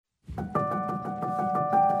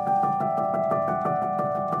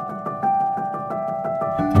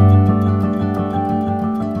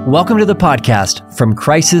Welcome to the podcast, From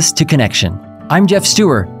Crisis to Connection. I'm Jeff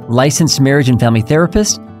Stewart, licensed marriage and family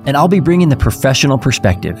therapist, and I'll be bringing the professional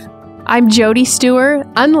perspective. I'm Jody Stewart,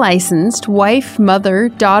 unlicensed wife, mother,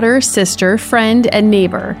 daughter, sister, friend, and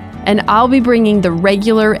neighbor, and I'll be bringing the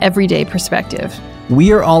regular, everyday perspective.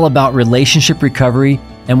 We are all about relationship recovery,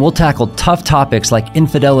 and we'll tackle tough topics like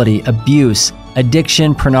infidelity, abuse,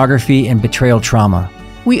 addiction, pornography, and betrayal trauma.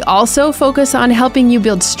 We also focus on helping you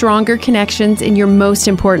build stronger connections in your most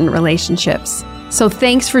important relationships. So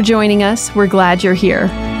thanks for joining us. We're glad you're here.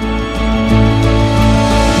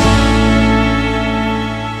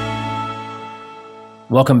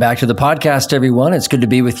 Welcome back to the podcast, everyone. It's good to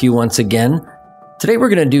be with you once again. Today, we're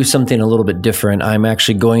going to do something a little bit different. I'm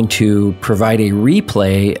actually going to provide a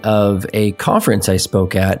replay of a conference I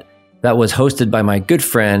spoke at that was hosted by my good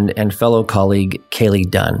friend and fellow colleague, KayLee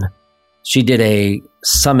Dunn. She did a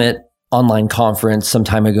summit online conference some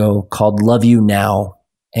time ago called Love You Now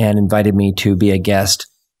and invited me to be a guest.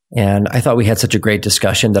 And I thought we had such a great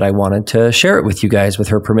discussion that I wanted to share it with you guys with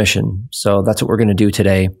her permission. So that's what we're going to do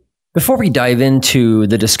today. Before we dive into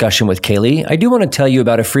the discussion with KayLee, I do want to tell you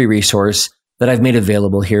about a free resource that I've made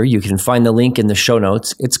available here. You can find the link in the show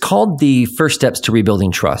notes. It's called the First Steps to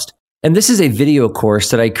Rebuilding Trust. And this is a video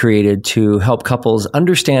course that I created to help couples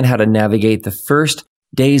understand how to navigate the first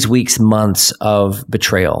days, weeks, months of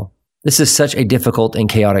betrayal. This is such a difficult and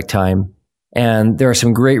chaotic time. And there are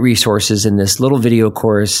some great resources in this little video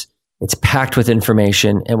course. It's packed with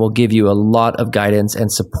information and will give you a lot of guidance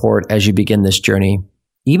and support as you begin this journey.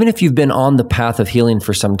 Even if you've been on the path of healing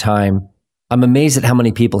for some time, I'm amazed at how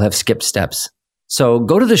many people have skipped steps. So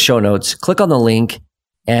go to the show notes, click on the link,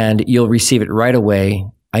 and you'll receive it right away.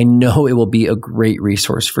 I know it will be a great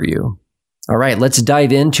resource for you. All right, let's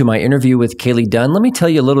dive into my interview with KayLee Dunn. Let me tell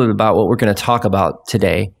you a little bit about what we're going to talk about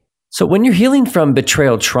today. So when you're healing from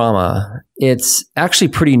betrayal trauma, it's actually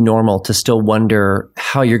pretty normal to still wonder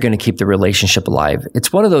how you're going to keep the relationship alive.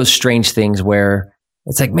 It's one of those strange things where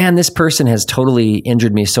it's like, man, this person has totally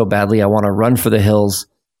injured me so badly. I want to run for the hills.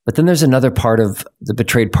 But then there's another part of the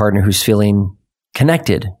betrayed partner who's feeling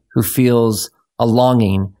connected, who feels a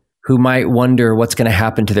longing, who might wonder what's going to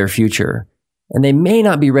happen to their future. And they may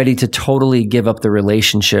not be ready to totally give up the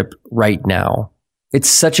relationship right now. It's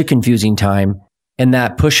such a confusing time. And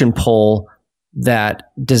that push and pull,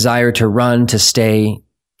 that desire to run, to stay,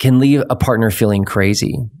 can leave a partner feeling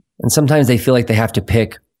crazy. And sometimes they feel like they have to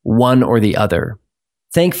pick one or the other.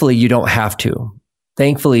 Thankfully, you don't have to.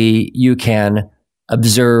 Thankfully, you can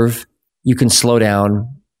observe, you can slow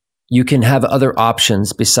down, you can have other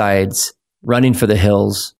options besides running for the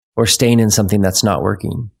hills or staying in something that's not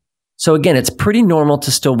working. So again, it's pretty normal to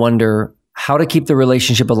still wonder how to keep the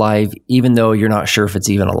relationship alive, even though you're not sure if it's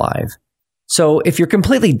even alive. So if you're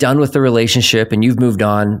completely done with the relationship and you've moved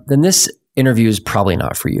on, then this interview is probably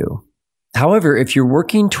not for you. However, if you're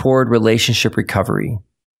working toward relationship recovery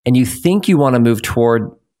and you think you want to move toward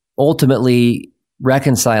ultimately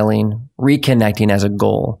reconciling, reconnecting as a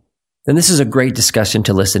goal, then this is a great discussion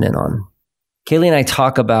to listen in on. KayLee and I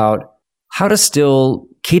talk about how to still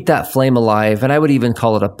keep that flame alive, and I would even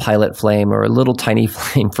call it a pilot flame or a little tiny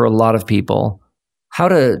flame for a lot of people. How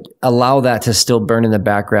to allow that to still burn in the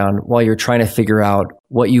background while you're trying to figure out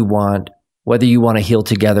what you want, whether you want to heal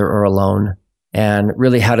together or alone, and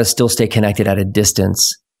really how to still stay connected at a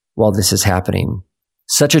distance while this is happening.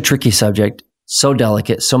 Such a tricky subject, so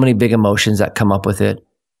delicate, so many big emotions that come up with it.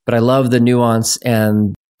 But I love the nuance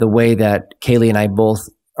and the way that KayLee and I both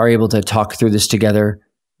are able to talk through this together.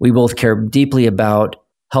 We both care deeply about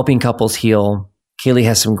helping couples heal. KayLee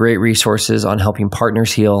has some great resources on helping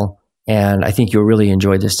partners heal, and I think you'll really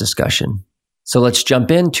enjoy this discussion. So let's jump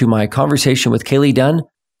into my conversation with KayLee Dunn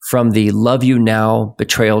from the Love You Now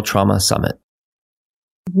Betrayal Trauma Summit.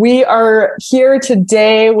 We are here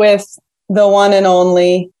today with the one and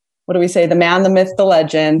only, what do we say? The man, the myth, the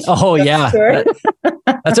legend. Oh, yeah.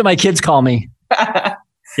 That's what my kids call me.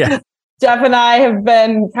 Yeah. Jeff and I have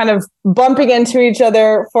been kind of bumping into each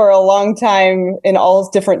other for a long time in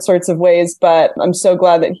all different sorts of ways, but I'm so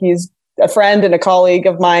glad that he's a friend and a colleague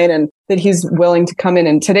of mine and that he's willing to come in.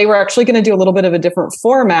 And today we're actually going to do a little bit of a different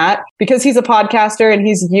format because he's a podcaster and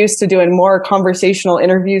he's used to doing more conversational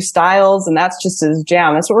interview styles. And that's just his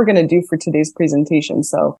jam. That's what we're going to do for today's presentation.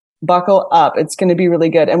 So buckle up. It's going to be really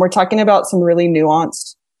good. And we're talking about some really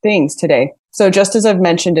nuanced things today. So just as I've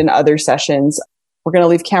mentioned in other sessions, we're going to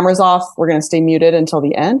leave cameras off. We're going to stay muted until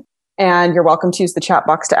the end. And you're welcome to use the chat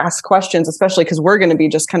box to ask questions, especially because we're going to be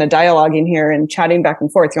just kind of dialoguing here and chatting back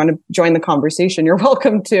and forth. You want to join the conversation, you're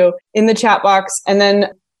welcome to in the chat box. And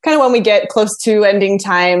then kind of when we get close to ending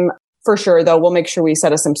time, for sure, though, we'll make sure we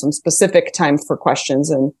set us some specific time for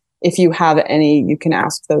questions. And if you have any, you can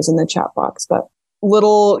ask those in the chat box. But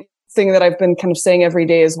little thing that I've been kind of saying every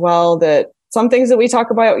day as well, that some things that we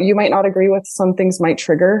talk about, you might not agree with, some things might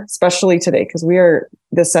trigger, especially today, because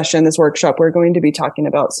this workshop, we're going to be talking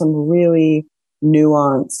about some really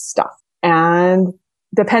nuanced stuff. And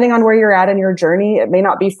depending on where you're at in your journey, it may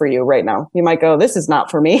not be for you right now. You might go, this is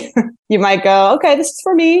not for me. You might go, okay, this is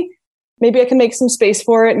for me. Maybe I can make some space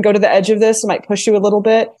for it and go to the edge of this. It might push you a little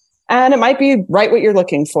bit. And it might be right what you're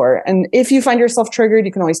looking for. And if you find yourself triggered,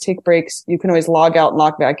 you can always take breaks. You can always log out and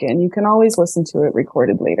log back in. You can always listen to it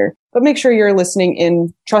recorded later. But make sure you're listening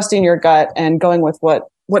in, trusting your gut, and going with what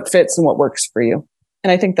fits and what works for you.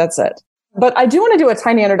 And I think that's it. But I do want to do a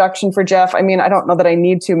tiny introduction for Jeff. I mean, I don't know that I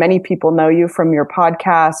need to. Many people know you from your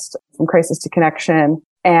podcast, from Crisis to Connection.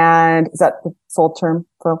 And is that the full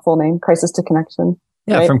name? Crisis to Connection?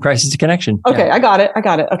 Yeah, right? From Crisis to Connection. Okay, yeah. I got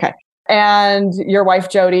it. Okay. And your wife,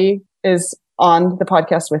 Jody, is on the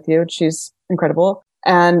podcast with you. She's incredible.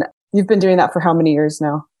 And you've been doing that for how many years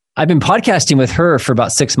now? I've been podcasting with her for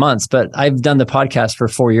about 6 months, but I've done the podcast for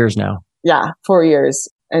 4 years now. Yeah, 4 years.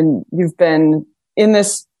 And you've been in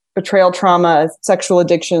this betrayal, trauma, sexual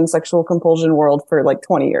addiction, sexual compulsion world for like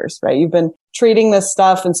 20 years, right? You've been treating this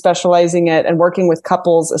stuff and specializing it and working with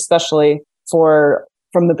couples, especially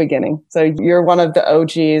from the beginning. So you're one of the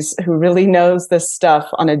OGs who really knows this stuff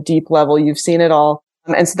on a deep level. You've seen it all.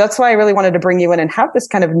 And so that's why I really wanted to bring you in and have this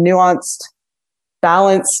kind of nuanced,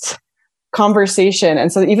 balanced conversation.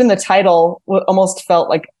 And so even the title almost felt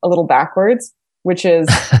like a little backwards, which is,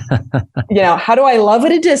 how do I love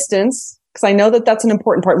at a distance? Because I know that that's an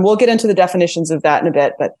important part. And we'll get into the definitions of that in a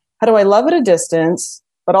bit. But how do I love at a distance,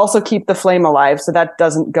 but also keep the flame alive so that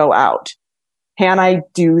doesn't go out? Can I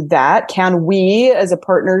do that? Can we, as a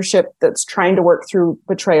partnership that's trying to work through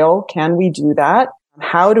betrayal, can we do that?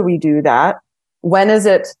 How do we do that? When is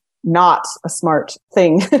it not a smart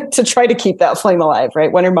thing to try to keep that flame alive,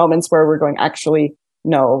 right? When are moments where we're going, actually,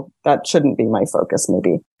 no, that shouldn't be my focus,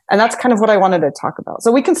 maybe. And that's kind of what I wanted to talk about.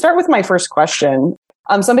 So we can start with my first question.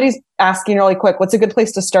 Somebody's asking really quick, what's a good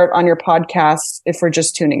place to start on your podcast if we're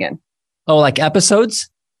just tuning in? Oh, like episodes?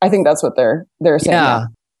 I think that's what they're saying. Yeah.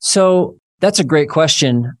 So that's a great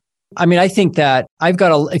question. I mean, I think that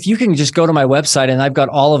if you can just go to my website and I've got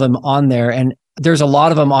all of them on there, and there's a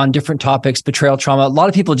lot of them on different topics, betrayal, trauma. A lot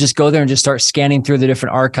of people just go there and just start scanning through the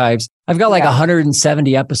different archives. I've got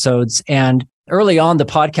 170 episodes. And early on, the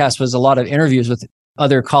podcast was a lot of interviews with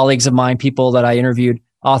other colleagues of mine, people that I interviewed,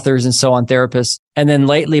 authors and so on, therapists. And then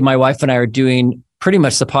lately, my wife and I are doing pretty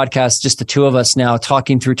much the podcast, just the two of us now,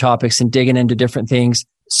 talking through topics and digging into different things.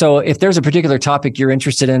 So if there's a particular topic you're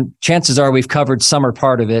interested in, chances are we've covered some or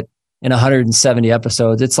part of it in 170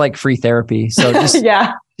 episodes. It's like free therapy. So just,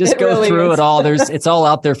 just go really through it all. It's all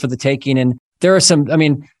out there for the taking. And there are some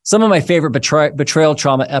of my favorite betrayal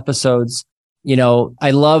trauma episodes.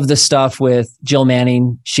 I love the stuff with Jill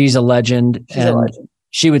Manning. She's a legend.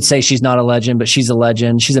 She would say she's not a legend, but she's a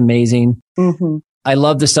legend. She's amazing. Mm-hmm. I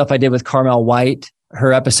love the stuff I did with Carmel White,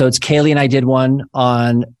 her episodes. KayLee and I did one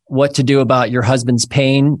on what to do about your husband's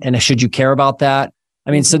pain and should you care about that?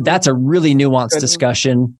 So that's a really nuanced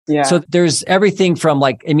discussion. Yeah. So there's everything from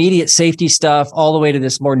like immediate safety stuff all the way to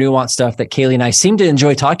this more nuanced stuff that KayLee and I seem to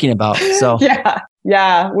enjoy talking about. So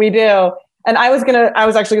yeah, we do. And I was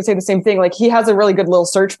actually gonna say the same thing. Like he has a really good little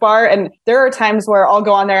search bar, and there are times where I'll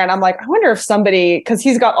go on there and I'm like, I wonder if somebody, because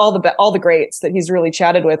he's got all the greats that he's really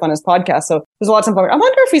chatted with on his podcast. So there's a lot of times I'm like, I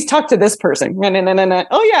wonder if he's talked to this person.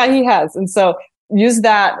 Oh yeah, he has. And so use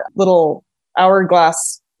that little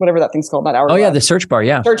hourglass, whatever that thing's called, that hourglass. Oh yeah, the search bar,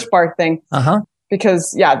 yeah. Search bar thing.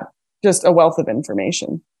 Because just a wealth of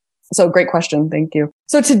information. So great question. Thank you.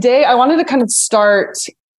 So today I wanted to kind of start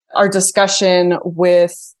our discussion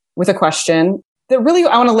with a question that really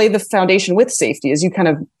I want to lay the foundation with safety, as you kind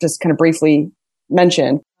of briefly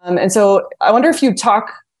mentioned. And so I wonder if you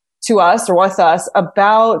talk to us or with us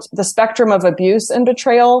about the spectrum of abuse and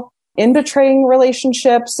betrayal in betraying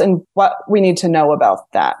relationships and what we need to know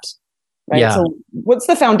about that. Right. Yeah. So what's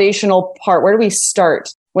the foundational part? Where do we start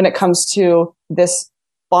when it comes to this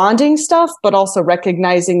bonding stuff, but also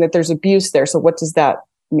recognizing that there's abuse there? So what does that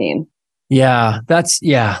mean?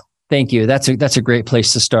 Thank you. That's a great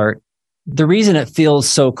place to start. The reason it feels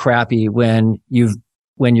so crappy when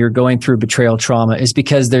you're going through betrayal trauma is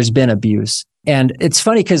because there's been abuse. And it's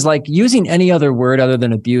funny because like using any other word other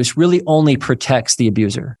than abuse really only protects the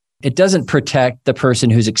abuser. It doesn't protect the person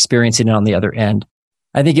who's experiencing it on the other end.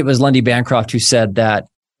 I think it was Lundy Bancroft who said that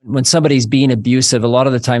when somebody's being abusive, a lot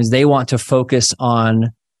of the times they want to focus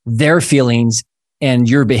on their feelings and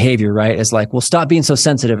your behavior, right? It's like, well, stop being so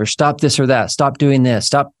sensitive, or stop this or that, stop doing this,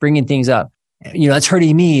 stop bringing things up. That's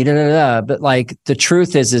hurting me. Da, da, da. But like the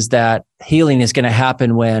truth is that healing is going to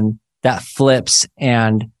happen when that flips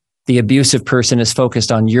and the abusive person is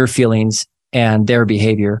focused on your feelings and their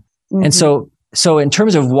behavior. Mm-hmm. And so in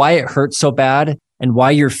terms of why it hurts so bad and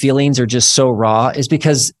why your feelings are just so raw is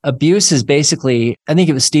because abuse is basically, I think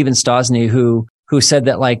it was Stephen Stosny who said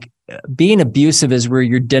that like being abusive is where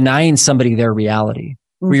you're denying somebody their reality,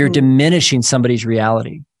 where you're diminishing somebody's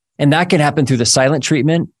reality. And that can happen through the silent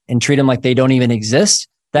treatment and treat them like they don't even exist.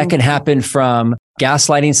 That can happen from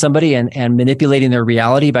gaslighting somebody and manipulating their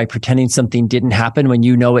reality by pretending something didn't happen when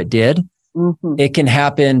you know it did. Mm-hmm. It can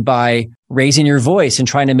happen by raising your voice and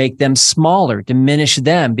trying to make them smaller, diminish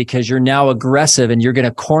them because you're now aggressive and you're going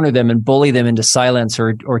to corner them and bully them into silence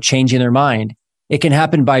or changing their mind. It can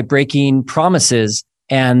happen by breaking promises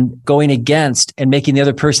and going against and making the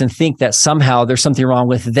other person think that somehow there's something wrong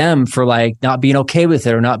with them for like not being okay with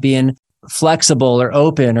it or not being flexible or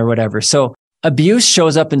open or whatever. So abuse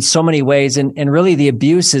shows up in so many ways. And really the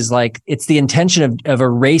abuse is like, it's the intention of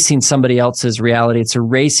erasing somebody else's reality. It's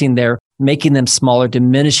erasing making them smaller,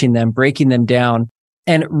 diminishing them, breaking them down.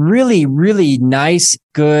 And really, really nice,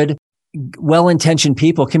 good, well-intentioned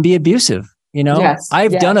people can be abusive. Yes,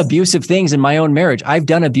 I've done abusive things in my own marriage. I've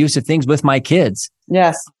done abusive things with my kids.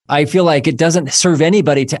 Yes. I feel like it doesn't serve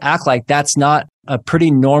anybody to act like that's not a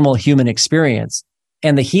pretty normal human experience.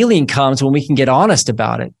 And the healing comes when we can get honest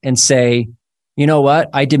about it and say, you know what?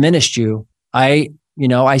 I diminished you. I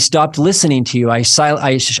stopped listening to you. I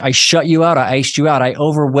shut you out. I iced you out. I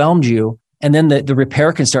overwhelmed you. And then the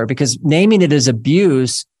repair can start, because naming it as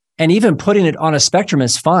abuse and even putting it on a spectrum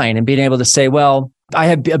is fine. And being able to say, well, I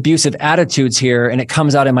have abusive attitudes here and it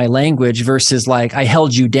comes out in my language versus like I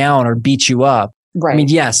held you down or beat you up. Right. I mean,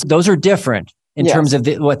 yes, those are different in terms of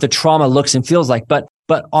what the trauma looks and feels like. But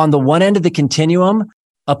on the one end of the continuum,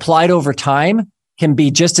 applied over time can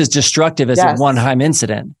be just as destructive as a one-time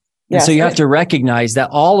incident. And so you have to recognize that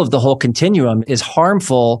all of the whole continuum is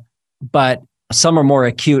harmful, but some are more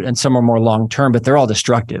acute and some are more long-term, but they're all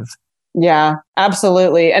destructive. Yeah,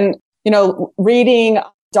 absolutely. And, reading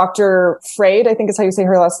Dr. Freud, I think is how you say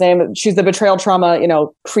her last name. She's the betrayal trauma,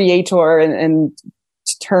 creator and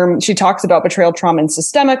term. She talks about betrayal trauma in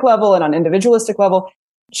systemic level and on individualistic level.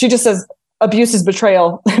 She just says abuse is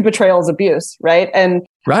betrayal. Betrayal is abuse. Right. And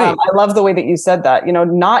I love the way that you said that,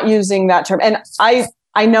 not using that term. And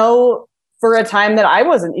I know for a time that I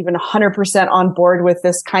wasn't even 100% on board with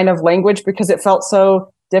this kind of language because it felt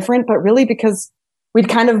so different, but really because we'd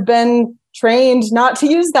kind of been trained not to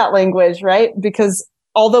use that language, right? Because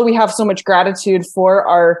although we have so much gratitude for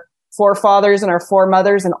our forefathers and our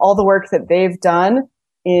foremothers and all the work that they've done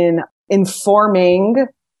in informing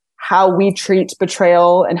how we treat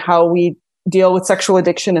betrayal and how we deal with sexual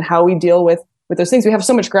addiction and how we deal with those things, we have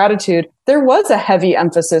so much gratitude. There was a heavy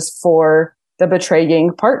emphasis for the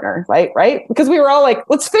betraying partner, right? Because we were all like,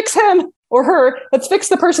 let's fix him or her. Let's fix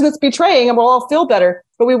the person that's betraying and we'll all feel better.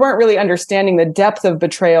 But we weren't really understanding the depth of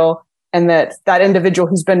betrayal and that individual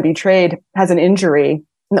who's been betrayed has an injury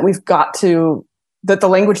and that we've got to, that the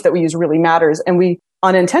language that we use really matters. And we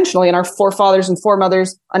unintentionally, and our forefathers and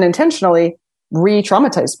foremothers unintentionally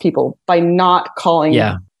re-traumatized people by not calling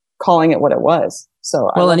it what it was. So,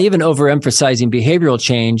 and even overemphasizing behavioral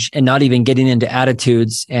change and not even getting into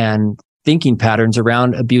attitudes and thinking patterns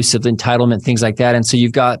around abusive entitlement, things like that. And so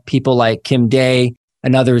you've got people like Kim Day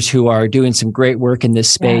and others who are doing some great work in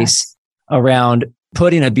this space around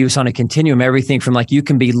putting abuse on a continuum, everything from like, you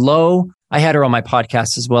can be low. I had her on my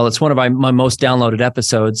podcast as well. It's one of my most downloaded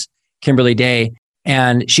episodes, Kimberly Day.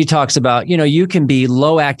 And she talks about, you can be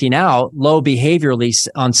low acting out, low behaviorally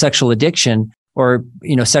on sexual addiction or,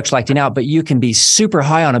 sexual acting out, but you can be super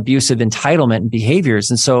high on abusive entitlement and behaviors.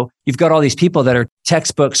 And so you've got all these people that are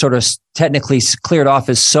textbook sort of technically cleared off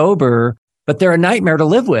as sober, but they're a nightmare to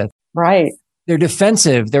live with. Right. They're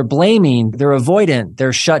defensive, they're blaming, they're avoidant,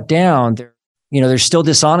 they're shut down. There's still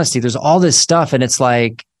dishonesty. There's all this stuff. And it's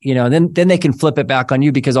like, then they can flip it back on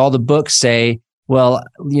you because all the books say, well,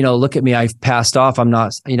 look at me. I've passed off. I'm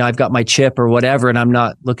not, I've got my chip or whatever, and I'm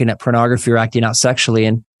not looking at pornography or acting out sexually.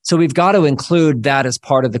 And so we've got to include that as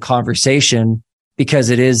part of the conversation because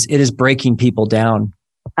it is breaking people down.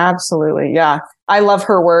 Absolutely. Yeah. I love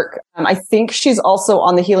her work. I think she's also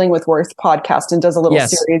on the Healing with Worth podcast and does a little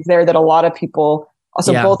series there that a lot of people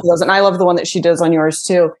also both of those. And I love the one that she does on yours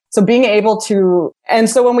too. So being able to, and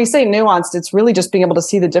so when we say nuanced, it's really just being able to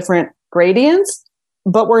see the different gradients,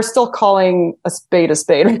 but we're still calling a spade a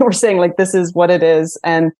spade. We're saying like, this is what it is.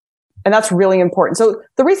 And that's really important. So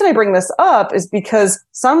the reason I bring this up is because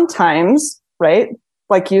sometimes, right,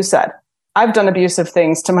 like you said, I've done abusive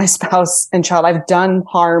things to my spouse and child. I've done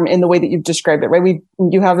harm in the way that you've described it, right?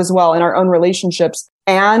 You have as well in our own relationships.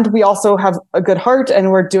 And we also have a good heart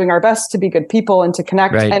and we're doing our best to be good people and to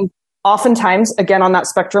connect. Right. And oftentimes, again, on that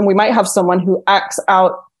spectrum, we might have someone who acts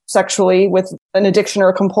out sexually with an addiction or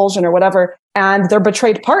a compulsion or whatever. And their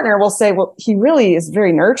betrayed partner will say, well, he really is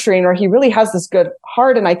very nurturing, or he really has this good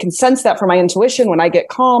heart. And I can sense that from my intuition. When I get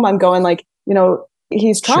calm, I'm going like,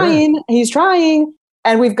 he's trying.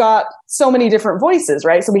 And we've got so many different voices,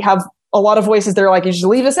 right? So we have a lot of voices that are like, you should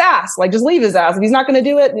leave his ass. Like, just leave his ass. If he's not going to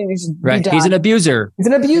do it, then you should right. He's an abuser. He's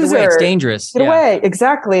an abuser. Get away. It's dangerous. Get away.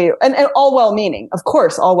 Exactly. And all well-meaning. Of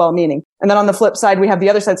course, all well-meaning. And then on the flip side, we have the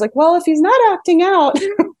other side. It's like, well, if he's not acting out,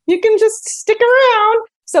 you can just stick around.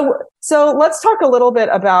 So let's talk a little bit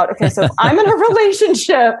about, okay, so I'm in a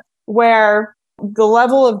relationship where the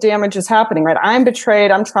level of damage is happening, right? I'm betrayed.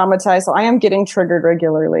 I'm traumatized. So I am getting triggered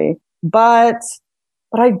regularly, but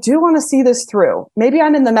I do want to see this through. Maybe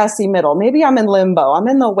I'm in the messy middle. Maybe I'm in limbo. I'm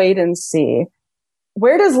in the wait and see.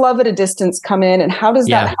 Where does love at a distance come in, and how does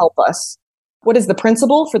that help us? What is the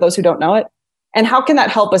principle for those who don't know it? And how can that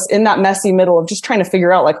help us in that messy middle of just trying to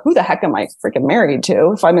figure out, like, who the heck am I freaking married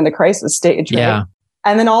to if I'm in the crisis stage? Right? Yeah.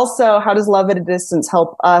 And then also, how does love at a distance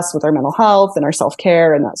help us with our mental health and our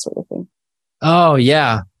self-care and that sort of thing? Oh,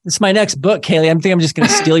 yeah. This is my next book, KayLee. I think I'm just going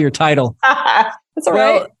to steal your title. That's all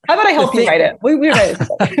right. How about I help you write it? We write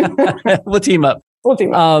it. We'll team up.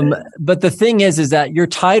 But the thing is that your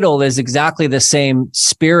title is exactly the same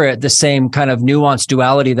spirit, the same kind of nuanced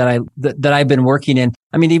duality that I've been working in.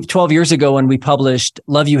 I mean, even 12 years ago when we published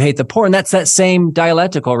Love You, Hate the Poor, and that's that same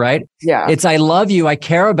dialectical, right? Yeah. It's I love you, I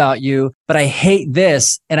care about you, but I hate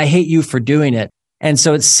this and I hate you for doing it. And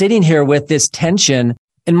so it's sitting here with this tension.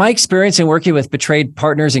 In my experience in working with betrayed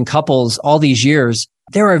partners and couples all these years,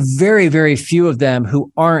 there are very, very few of them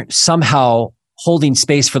who aren't somehow holding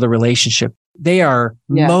space for the relationship. They are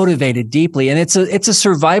motivated deeply. And it's a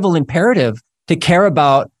survival imperative to care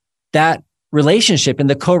about that relationship and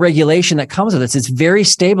the co-regulation that comes with it. It's very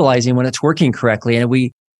stabilizing when it's working correctly. And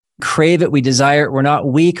we crave it. We desire it. We're not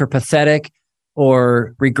weak or pathetic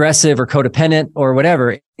or regressive or codependent or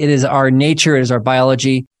whatever. It is our nature. It is our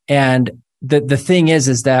biology. And the thing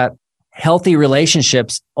is that healthy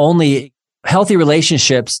relationships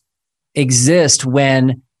exist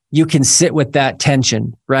when you can sit with that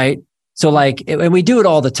tension, right? So like, and we do it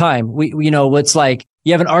all the time. It's like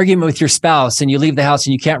you have an argument with your spouse and you leave the house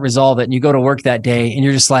and you can't resolve it and you go to work that day and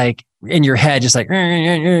you're just like in your head, just like,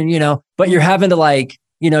 but you're having to like,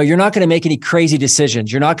 you're not going to make any crazy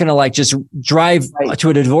decisions. You're not going to like just drive to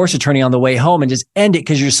a divorce attorney on the way home and just end it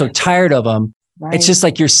because you're so tired of them. Right. It's just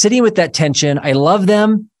like you're sitting with that tension. I love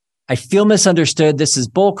them. I feel misunderstood. This is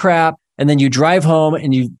bull crap. And then you drive home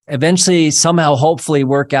and you eventually somehow, hopefully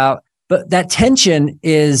work out. But that tension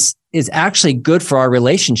is actually good for our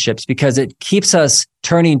relationships because it keeps us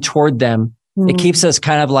turning toward them. It keeps us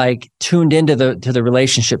kind of like tuned into the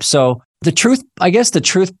relationship. So the truth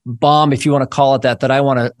bomb, if you want to call it that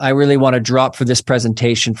I really want to drop for this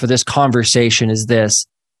presentation, for this conversation is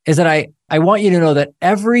that I want you to know that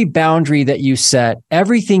every boundary that you set,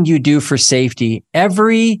 everything you do for safety,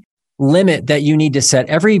 every limit that you need to set,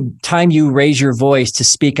 every time you raise your voice to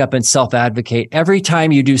speak up and self-advocate, every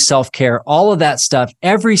time you do self-care, all of that stuff,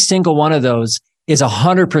 every single one of those is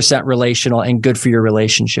 100% relational and good for your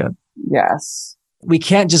relationship. Yes. We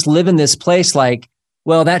can't just live in this place like,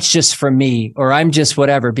 well, that's just for me, or I'm just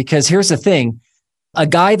whatever. Because here's the thing, a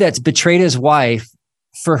guy that's betrayed his wife,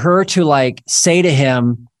 for her to like say to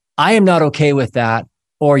him, I am not okay with that,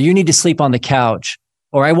 or you need to sleep on the couch,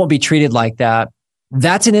 or I won't be treated like that.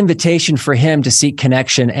 That's an invitation for him to seek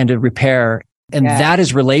connection and to repair. And that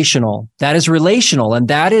is relational. That is relational. And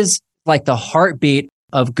that is like the heartbeat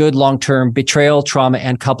of good long-term betrayal, trauma,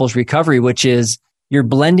 and couples recovery, which is you're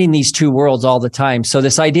blending these two worlds all the time. So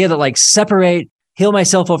this idea that like separate, heal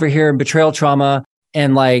myself over here in betrayal trauma,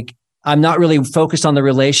 and like, I'm not really focused on the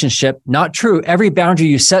relationship. Not true. Every boundary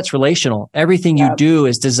you set's relational. Everything you do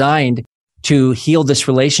is designed to heal this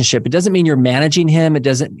relationship. It doesn't mean you're managing him. It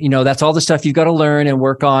doesn't, that's all the stuff you've got to learn and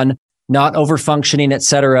work on, not over functioning, et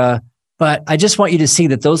cetera. But I just want you to see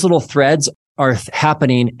that those little threads are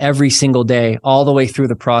happening every single day, all the way through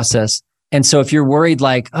the process. And so if you're worried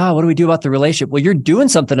like, oh, what do we do about the relationship? Well, you're doing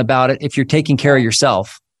something about it if you're taking care of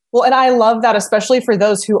yourself. Well, and I love that, especially for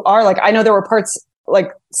those who are like, I know there were parts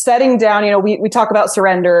like setting down, we talk about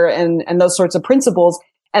surrender and those sorts of principles.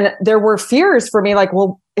 And there were fears for me, like,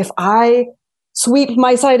 well, if I sweep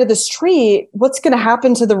my side of the street, what's going to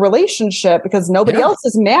happen to the relationship? Because nobody else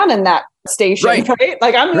is man in that station, right?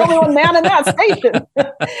 Like I'm the only one man in that station.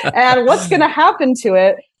 And what's going to happen to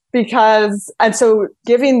it? And so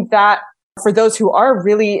giving that For those who are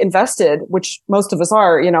really invested, which most of us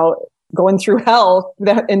are, going through hell,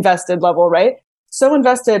 the invested level, right? So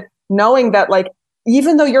invested, knowing that like,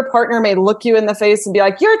 even though your partner may look you in the face and be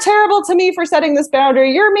like, you're terrible to me for setting this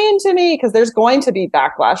boundary, you're mean to me, because there's going to be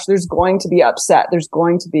backlash, there's going to be upset, there's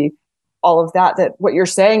going to be all of that what you're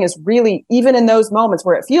saying is really, even in those moments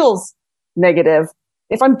where it feels negative,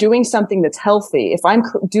 if I'm doing something that's healthy, if I'm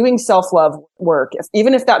doing self-love work,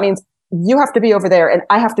 even if that means you have to be over there and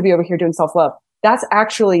I have to be over here doing self-love, that's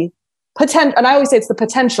actually potential. And I always say it's the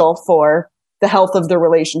potential for the health of the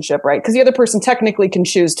relationship, right? Because the other person technically can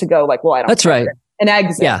choose to go like, well, I don't. That's right. And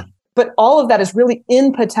exit. Yeah. But all of that is really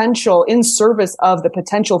in service of the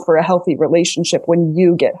potential for a healthy relationship when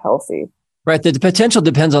you get healthy. Right. The potential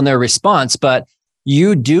depends on their response, but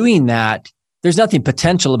you doing that, there's nothing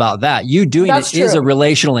potential about that. You doing it is a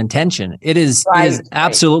relational intention. It is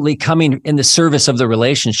absolutely coming in the service of the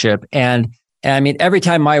relationship. And I mean, every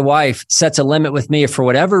time my wife sets a limit with me, for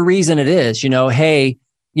whatever reason it is, hey,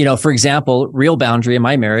 for example, real boundary in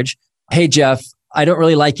my marriage. Hey, Jeff, I don't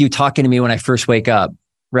really like you talking to me when I first wake up.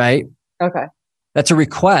 Right. Okay. That's a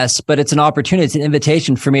request, but it's an opportunity. It's an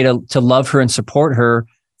invitation for me to love her and support her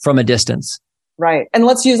from a distance. Right. And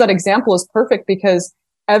let's use that example as perfect, because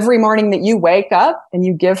every morning that you wake up and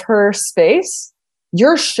you give her space,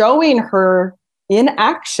 you're showing her in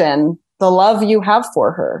action the love you have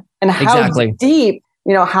for her and how deep,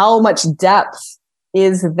 how much depth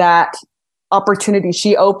is that opportunity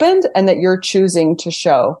she opened and that you're choosing to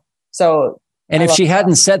show. So, and if she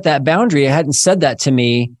hadn't set that boundary, hadn't said that to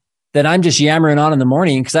me, then I'm just yammering on in the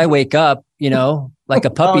morning because I wake up, like a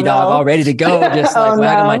puppy dog all ready to go, just like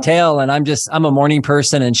wagging my tail. And I'm a morning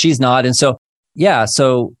person and she's not. And so,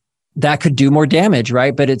 so that could do more damage,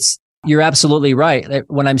 right? But you're absolutely right.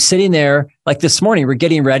 When I'm sitting there, like this morning, we're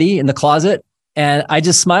getting ready in the closet and I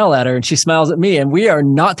just smile at her and she smiles at me and we are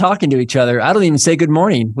not talking to each other. I don't even say good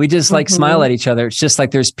morning. We just like smile at each other. It's just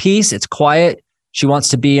like there's peace. It's quiet. She wants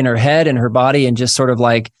to be in her head and her body and just sort of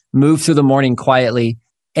like move through the morning quietly.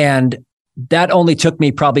 And that only took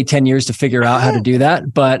me probably 10 years to figure out how to do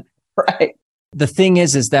that. But the thing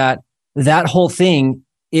is that whole thing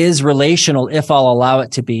is relational if I'll allow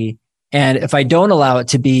it to be. And if I don't allow it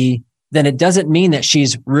to be, then it doesn't mean that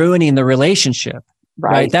she's ruining the relationship,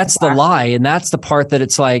 right? That's the lie. And that's the part that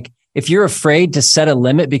it's like, if you're afraid to set a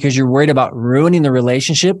limit because you're worried about ruining the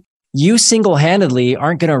relationship, you single-handedly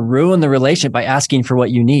aren't going to ruin the relationship by asking for what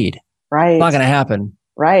you need. Right. It's not going to happen.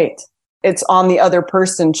 Right. It's on the other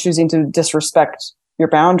person choosing to disrespect your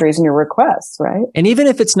boundaries and your requests, right? And even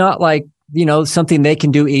if it's not like, something they can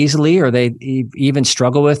do easily or they even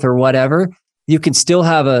struggle with or whatever, you can still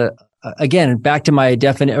have again, back to my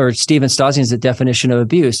or Stephen Stasian's definition of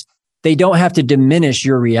abuse, they don't have to diminish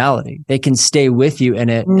your reality. They can stay with you in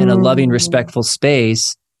it in a loving, respectful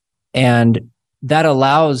space. And that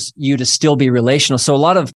allows you to still be relational. So a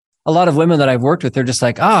lot of women that I've worked with, they're just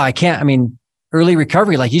like, I can't, early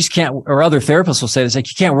recovery, like you just can't, or other therapists will say this, like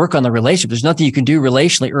you can't work on the relationship. There's nothing you can do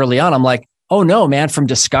relationally early on. I'm like, oh no, man, from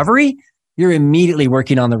discovery, you're immediately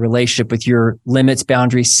working on the relationship with your limits,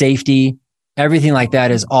 boundaries, safety, everything like that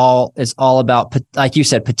is all about, like you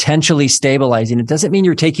said, potentially stabilizing. It doesn't mean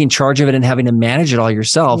you're taking charge of it and having to manage it all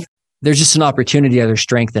yourself. There's just an opportunity, there's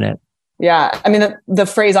strength in it. Yeah. The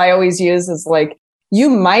phrase I always use is like, you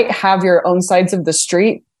might have your own sides of the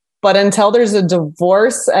street, but until there's a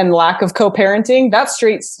divorce and lack of co-parenting, that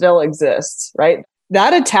street still exists, right?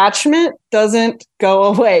 That attachment doesn't go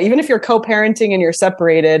away. Even if you're co-parenting and you're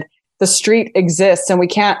separated, the street exists and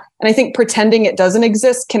and I think pretending it doesn't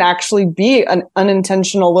exist can actually be an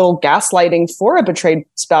unintentional little gaslighting for a betrayed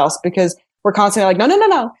spouse, because we're constantly like,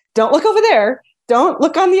 no, don't look over there. Don't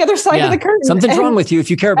look on the other side of the curtain. Something's wrong with you if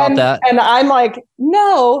you care about that. And I'm like,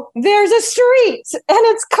 no, there's a street and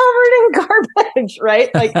it's covered in garbage,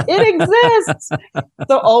 right? Like it exists.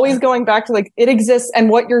 So always going back to like, it exists and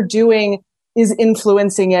what you're doing is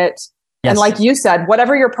influencing it. Yes. And like you said,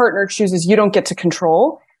 whatever your partner chooses, you don't get to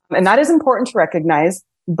control. And that is important to recognize.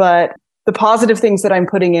 But the positive things that I'm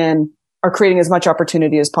putting in are creating as much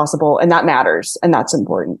opportunity as possible. And that matters. And that's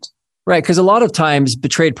important. Right. Because a lot of times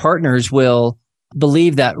betrayed partners will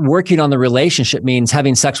believe that working on the relationship means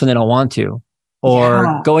having sex when they don't want to,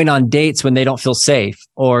 or going on dates when they don't feel safe,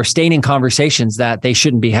 or staying in conversations that they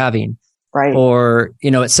shouldn't be having, right? Or,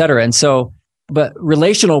 et cetera. And so, but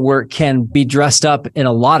relational work can be dressed up in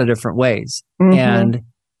a lot of different ways. And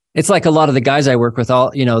it's like a lot of the guys I work with,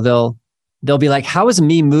 they'll be like, how is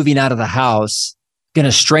me moving out of the house going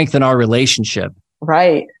to strengthen our relationship?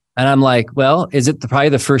 Right. And I'm like, well, is it probably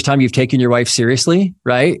the first time you've taken your wife seriously?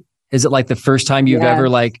 Right. Is it like the first time you've ever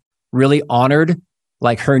like really honored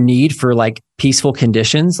like her need for like peaceful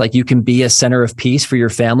conditions. Like you can be a center of peace for your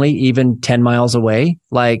family, even 10 miles away.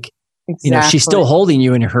 Like, Exactly. she's still holding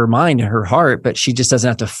you in her mind and her heart, but she just doesn't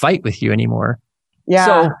have to fight with you anymore. Yeah.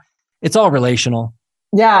 So it's all relational.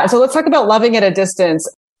 Yeah. So let's talk about loving at a distance.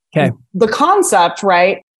 Okay. The concept,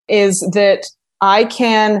 right, is that I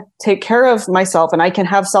can take care of myself and I can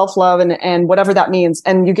have self-love and whatever that means.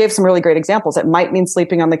 And you gave some really great examples. It might mean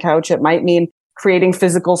sleeping on the couch. It might mean creating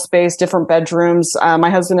physical space, different bedrooms. My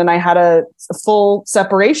husband and I had a full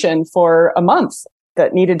separation for a month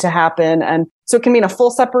that needed to happen. And so it can mean a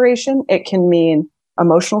full separation. It can mean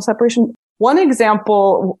emotional separation. One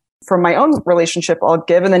example from my own relationship I'll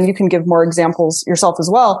give, and then you can give more examples yourself as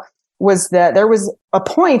well, was that there was a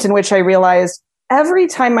point in which I realized every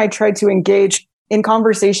time I tried to engage in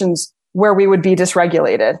conversations where we would be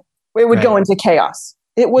dysregulated, it would go into chaos.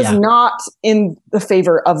 It was not in the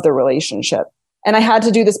favor of the relationship. And I had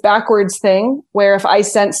to do this backwards thing where if I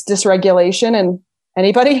sensed dysregulation and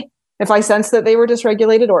if I sensed that they were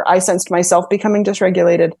dysregulated or I sensed myself becoming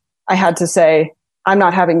dysregulated, I had to say, I'm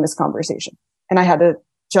not having this conversation. And I had to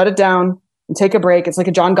shut it down and take a break. It's like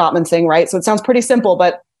a John Gottman thing, right? So it sounds pretty simple,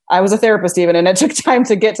 but I was a therapist even, and it took time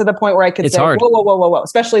to get to the point where I could say, hard. Whoa.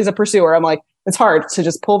 Especially as a pursuer, I'm like, it's hard to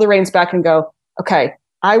just pull the reins back and go, okay,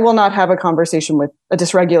 I will not have a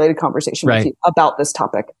dysregulated conversation with you about this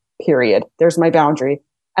topic, period. There's my boundary.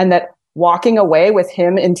 And that walking away with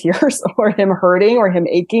him in tears or him hurting or him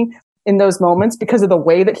aching in those moments because of the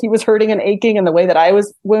way that he was hurting and aching and the way that I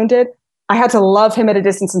was wounded, I had to love him at a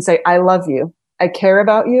distance and say, I love you. I care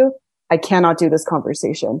about you. I cannot do this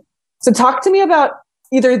conversation. So talk to me about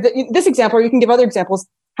either this example, or you can give other examples.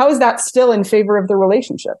 How is that still in favor of the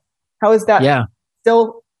relationship? How is that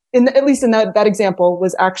still, at least in that example,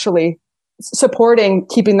 was actually supporting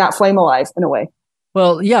keeping that flame alive in a way?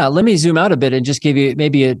 Well, yeah, let me zoom out a bit and just give you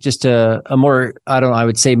maybe a more, I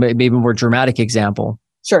would say maybe more dramatic example.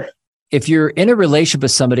 Sure. If you're in a relationship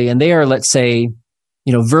with somebody and they are, let's say,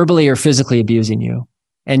 verbally or physically abusing you,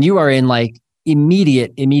 and you are in like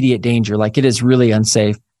immediate danger, like it is really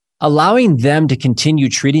unsafe, allowing them to continue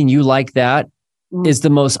treating you like that is the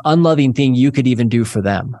most unloving thing you could even do for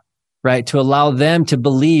them, right? To allow them to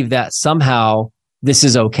believe that somehow this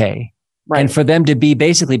is okay. Right. And for them to be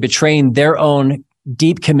basically betraying their own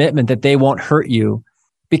deep commitment that they won't hurt you.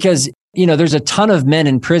 Because, there's a ton of men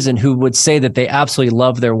in prison who would say that they absolutely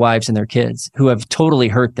love their wives and their kids, who have totally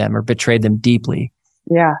hurt them or betrayed them deeply.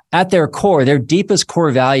 Yeah. At their core, their deepest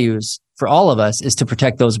core values for all of us is to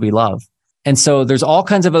protect those we love. And so there's all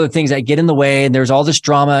kinds of other things that get in the way, and there's all this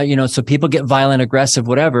drama, so people get violent, aggressive,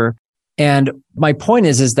 whatever. And my point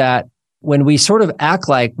is that when we sort of act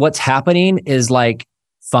like what's happening is like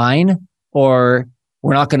fine, or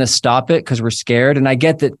we're not going to stop it because we're scared. And I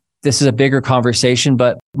get that this is a bigger conversation,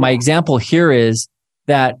 but my example here is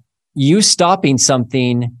that you stopping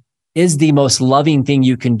something is the most loving thing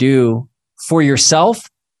you can do for yourself,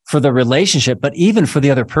 for the relationship, but even for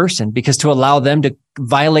the other person, because to allow them to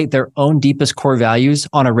violate their own deepest core values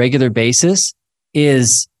on a regular basis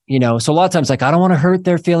is, so a lot of times like, I don't want to hurt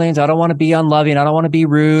their feelings. I don't want to be unloving. I don't want to be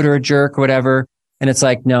rude or a jerk or whatever. And it's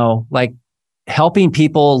like, no, like helping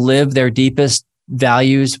people live their deepest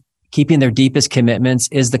values, keeping their deepest commitments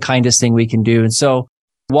is the kindest thing we can do. And so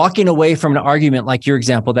walking away from an argument like your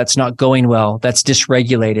example, that's not going well, that's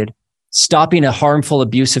dysregulated, stopping a harmful,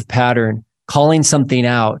 abusive pattern, calling something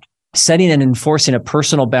out, setting and enforcing a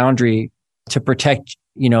personal boundary to protect,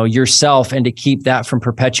 yourself and to keep that from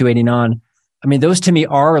perpetuating on. I mean, those to me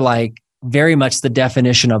are like very much the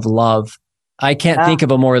definition of love. I can't think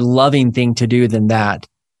of a more loving thing to do than that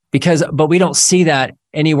but we don't see that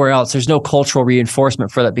anywhere else. There's no cultural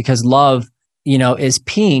reinforcement for that because love, is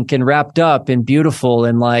pink and wrapped up and beautiful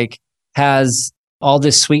and like has all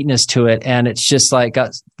this sweetness to it. And it's just like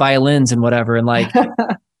got violins and whatever. And like,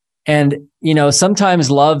 and,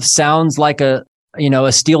 sometimes love sounds like a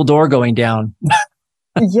steel door going down.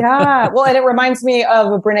 Yeah. Well, and it reminds me of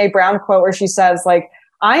a Brene Brown quote where she says like,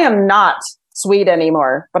 I am not sweet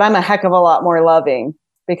anymore, but I'm a heck of a lot more loving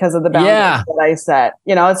because of the boundaries that I set,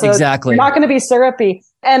 so exactly. You're not going to be syrupy.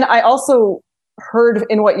 And I also heard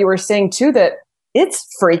in what you were saying too, that it's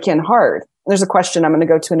freaking hard. There's a question I'm going to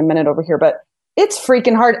go to in a minute over here, but it's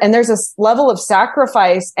freaking hard. And there's this level of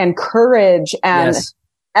sacrifice and courage and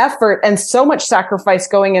effort and so much sacrifice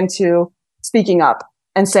going into speaking up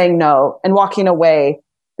and saying no and walking away,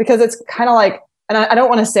 because it's kind of like, and I don't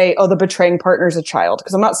want to say, the betraying partner is a child,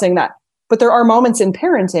 because I'm not saying that, but there are moments in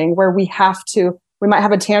parenting where we might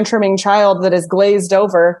have a tantruming child that is glazed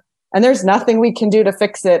over and there's nothing we can do to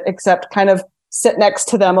fix it except kind of sit next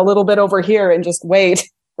to them a little bit over here and just wait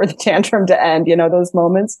for the tantrum to end, those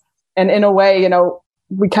moments. And in a way,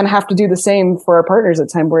 we kind of have to do the same for our partners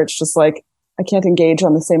at time where it's just like, I can't engage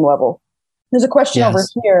on the same level. There's a question over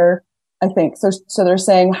here, I think. So they're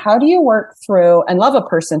saying, how do you work through and love a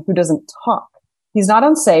person who doesn't talk? He's not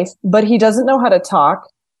unsafe, but he doesn't know how to talk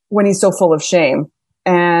when he's so full of shame.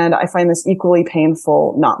 And I find this equally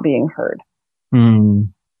painful, not being heard.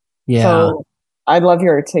 Yeah. So I'd love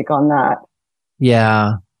your take on that.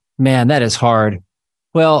 Yeah, man, that is hard.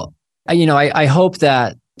 Well, I hope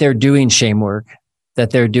that they're doing shame work,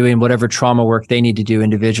 that they're doing whatever trauma work they need to do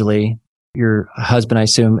individually, your husband, I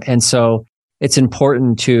assume. And so it's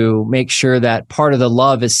important to make sure that part of the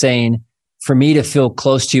love is saying, for me to feel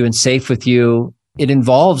close to you and safe with you, it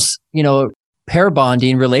involves, pair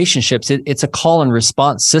bonding relationships. It's a call and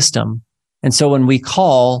response system. And so when we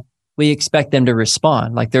call, we expect them to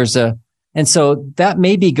respond. And so that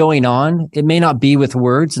may be going on. It may not be with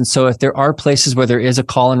words. And so if there are places where there is a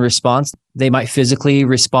call and response, they might physically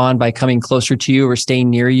respond by coming closer to you or staying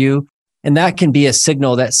near you. And that can be a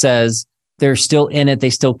signal that says they're still in it. They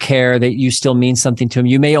still care, that you still mean something to them.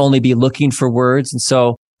 You may only be looking for words. And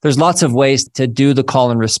so there's lots of ways to do the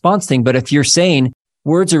call and response thing. But if you're saying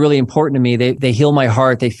words are really important to me, they heal my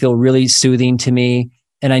heart. They feel really soothing to me.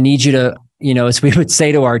 And I need you to, as we would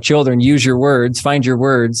say to our children, use your words, find your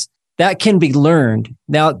words. That can be learned.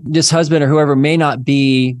 Now, this husband or whoever may not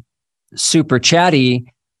be super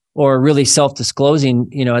chatty or really self-disclosing,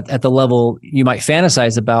 at the level you might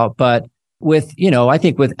fantasize about. But with, I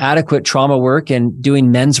think with adequate trauma work and doing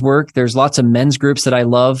men's work, there's lots of men's groups that I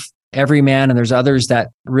love, Every Man, and there's others that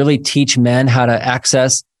really teach men how to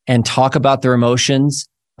access and talk about their emotions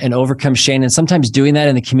and overcome shame. And sometimes doing that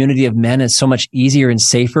in the community of men is so much easier and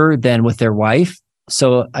safer than with their wife.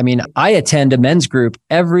 So, I attend a men's group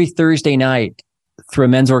every Thursday night through a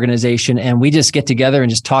men's organization, and we just get together and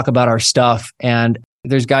just talk about our stuff. And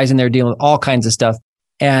there's guys in there dealing with all kinds of stuff.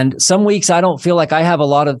 And some weeks I don't feel like I have a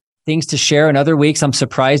lot of things to share. And other weeks I'm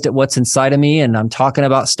surprised at what's inside of me and I'm talking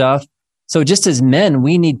about stuff. So just as men,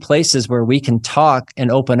 we need places where we can talk and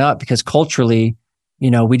open up, because culturally,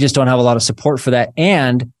 we just don't have a lot of support for that.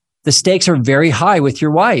 And the stakes are very high with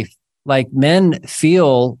your wife. Like, men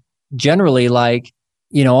feel generally like,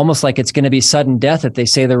 almost like it's going to be sudden death if they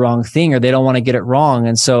say the wrong thing or they don't want to get it wrong.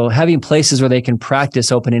 And so having places where they can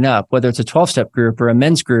practice opening up, whether it's a 12-step group or a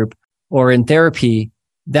men's group or in therapy,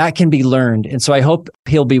 that can be learned. And so I hope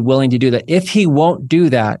he'll be willing to do that. If he won't do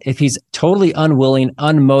that, if he's totally unwilling,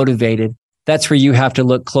 unmotivated, that's where you have to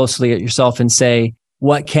look closely at yourself and say,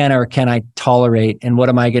 what can or can I tolerate? And what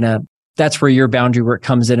am I going to, that's where your boundary work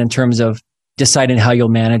comes in terms of deciding how you'll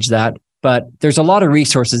manage that. But there's a lot of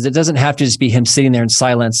resources. It doesn't have to just be him sitting there in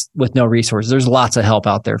silence with no resources. There's lots of help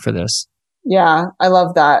out there for this. Yeah, I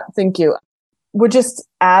love that. Thank you. Would just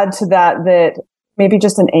add to that maybe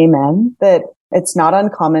just an amen, that it's not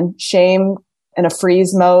uncommon. Shame and a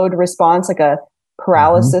freeze mode response, like a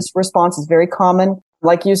paralysis response, is very common.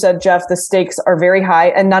 Like you said, Jeff, the stakes are very high,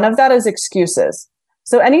 and none of that is excuses.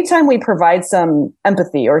 So anytime we provide some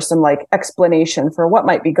empathy or some explanation for what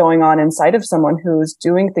might be going on inside of someone who's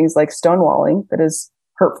doing things like stonewalling that is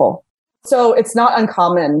hurtful. So it's not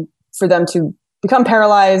uncommon for them to become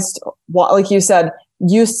paralyzed. Like you said,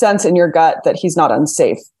 you sense in your gut that he's not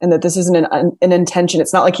unsafe and that this isn't an intention.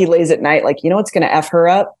 It's not like he lays at night, what's going to F her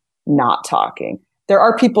up? Not talking. There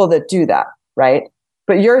are people that do that, right?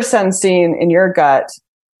 But you're sensing in your gut,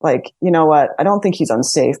 you know what? I don't think he's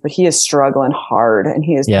unsafe, but he is struggling hard and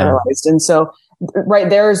he is paralyzed. And so right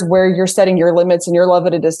there is where you're setting your limits and your love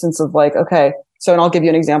at a distance of okay. So, and I'll give you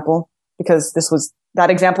an example, because this was that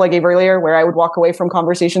example I gave earlier where I would walk away from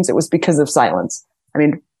conversations. It was because of silence.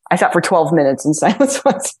 I sat for 12 minutes in silence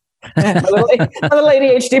once. My little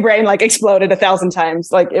ADHD brain exploded 1,000 times.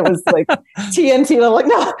 It was TNT level.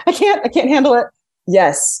 No, I can't handle it.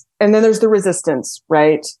 Yes. And then there's the resistance,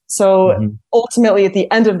 right? So ultimately at the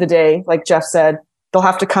end of the day, like Jeff said, there'll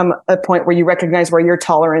have to come a point where you recognize where your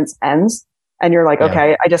tolerance ends and you're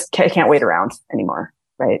okay, I just can't wait around anymore.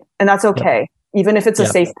 Right. And that's okay. Even if it's a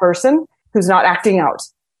safe person who's not acting out.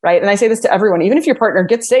 Right. And I say this to everyone, even if your partner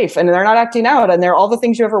gets safe and they're not acting out and they're all the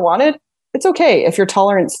things you ever wanted, it's okay if your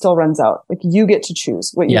tolerance still runs out. You get to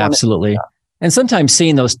choose what you want. Absolutely. And sometimes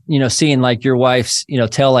seeing those, seeing your wife's,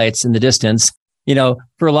 taillights in the distance,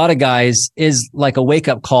 for a lot of guys is a wake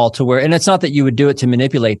up call to where, and it's not that you would do it to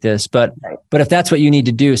manipulate this, but if that's what you need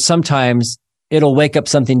to do, sometimes it'll wake up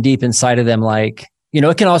something deep inside of them.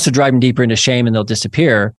 It can also drive them deeper into shame and they'll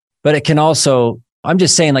disappear, but it can also, I'm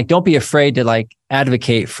just saying, don't be afraid to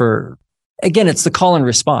advocate for, again, it's the call and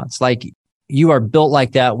response. You are built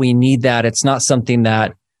like that. We need that. It's not something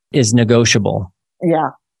that is negotiable. Yeah.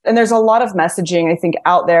 And there's a lot of messaging, I think,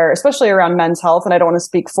 out there, especially around men's health. And I don't want to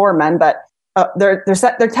speak for men, but there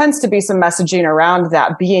tends to be some messaging around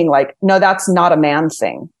that being like, no, that's not a man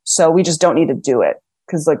thing. So we just don't need to do it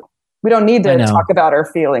because like we don't need to talk about our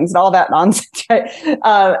feelings and all that nonsense. Right?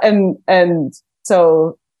 And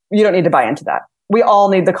so you don't need to buy into that. We all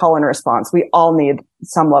need the call and response. We all need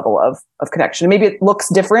some level of connection. Maybe it looks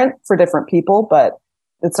different for different people, but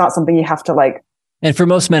it's not something you have to like. And for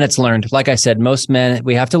most men, it's learned. Like I said, most men,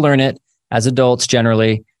 we have to learn it as adults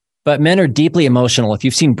generally. But men are deeply emotional. If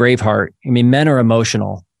you've seen Braveheart, I mean, men are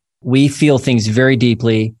emotional. We feel things very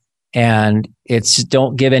deeply, and it's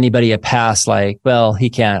don't give anybody a pass like, well,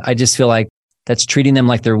 he can't. I just feel like that's treating them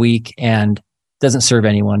like they're weak and doesn't serve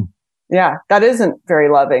anyone. Yeah, that isn't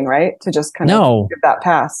very loving, right? To just kind of give that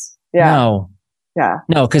pass. Yeah.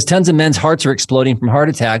 No, because tons of men's hearts are exploding from heart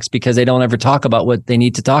attacks because they don't ever talk about what they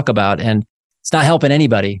need to talk about, and it's not helping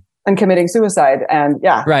anybody. And committing suicide. And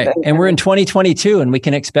right. And we're in 2022 and we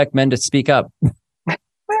can expect men to speak up.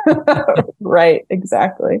 Right.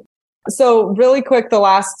 Exactly. So really quick, the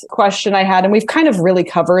last question I had, and we've kind of really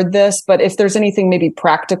covered this, but if there's anything maybe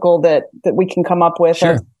practical that we can come up with,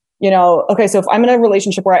 sure. Okay, so if I'm in a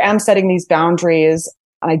relationship where I am setting these boundaries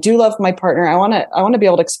and I do love my partner, I want to be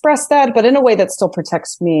able to express that, but in a way that still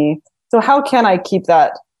protects me. So how can I keep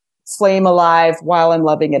that flame alive while I'm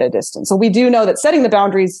loving at a distance? So we do know that setting the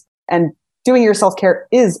boundaries and doing your self-care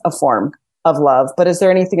is a form of love. But is there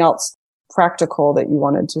anything else practical that you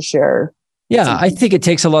wanted to share? Yeah, I think it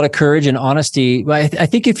takes a lot of courage and honesty. I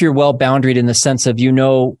think if you're well boundaried in the sense of you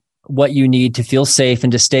know what you need to feel safe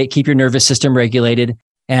and to keep your nervous system regulated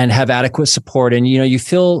and have adequate support, and you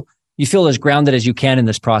feel as grounded as you can in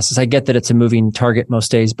this process. I get that it's a moving target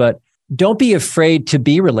most days, but don't be afraid to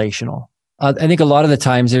be relational. I think a lot of the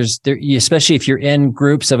times especially if you're in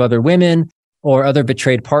groups of other women or other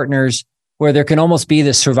betrayed partners, where there can almost be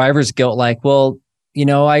this survivor's guilt, like, well,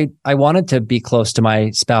 I wanted to be close to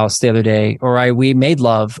my spouse the other day, or we made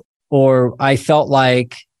love, or I felt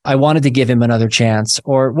like I wanted to give him another chance,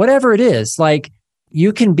 or whatever it is. Like,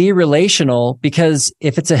 you can be relational because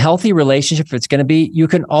if it's a healthy relationship, if it's going to be, you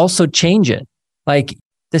can also change it. Like,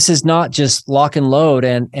 this is not just lock and load.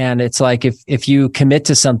 And it's like, if you commit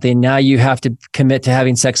to something, now you have to commit to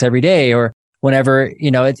having sex every day or whenever,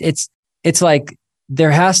 it's like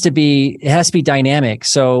it has to be dynamic.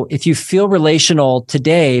 So if you feel relational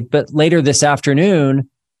today, but later this afternoon,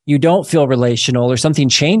 you don't feel relational or something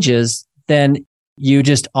changes, then you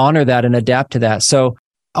just honor that and adapt to that. So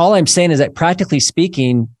all I'm saying is that practically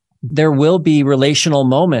speaking, there will be relational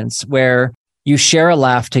moments where you share a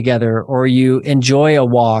laugh together or you enjoy a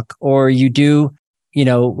walk or you do,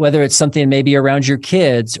 whether it's something maybe around your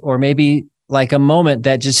kids or maybe like a moment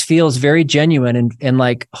that just feels very genuine and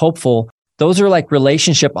like hopeful. Those are like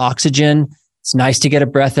relationship oxygen. It's nice to get a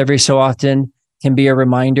breath every so often, can be a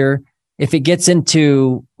reminder. If it gets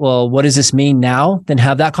into, well, what does this mean now? Then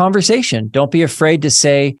have that conversation. Don't be afraid to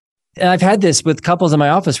say, and I've had this with couples in my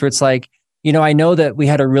office where it's like, I know that we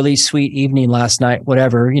had a really sweet evening last night,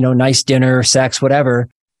 whatever, nice dinner, sex, whatever,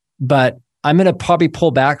 but I'm going to probably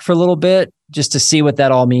pull back for a little bit just to see what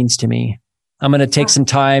that all means to me. I'm going to take some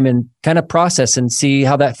time and kind of process and see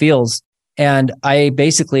how that feels. And I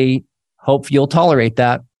basically hope you'll tolerate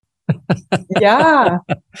that. Yeah.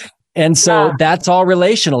 And so that's all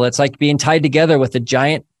relational. It's like being tied together with a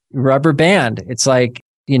giant rubber band. It's like,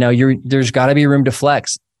 there's got to be room to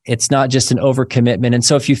flex. It's not just an overcommitment. And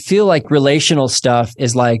so if you feel like relational stuff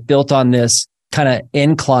is like built on this kind of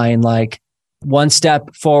incline, like one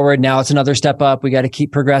step forward, now it's another step up. We got to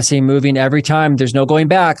keep progressing, moving every time. There's no going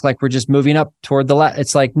back. Like we're just moving up toward the left.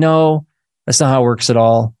 It's like, no, that's not how it works at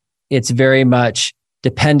all. It's very much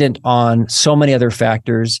dependent on so many other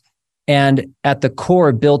factors. And at the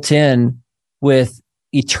core, built in with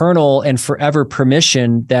eternal and forever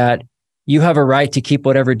permission that you have a right to keep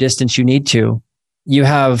whatever distance you need to. You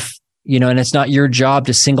have, and it's not your job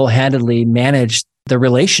to single-handedly manage the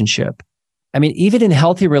relationship. I mean, even in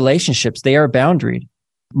healthy relationships, they are boundaried.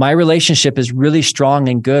 My relationship is really strong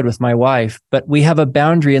and good with my wife, but we have a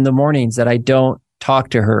boundary in the mornings that I don't talk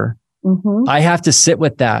to her. Mm-hmm. I have to sit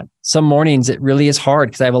with that. Some mornings it really is hard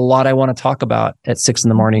because I have a lot I want to talk about at 6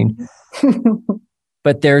 a.m.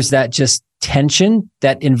 But there's that just tension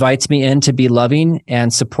that invites me in to be loving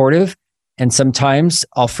and supportive. And sometimes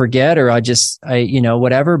I'll forget or I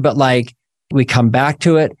whatever, but like we come back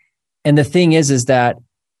to it. And the thing is that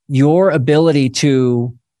your ability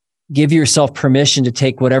to give yourself permission to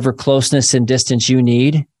take whatever closeness and distance you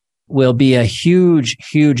need will be a huge,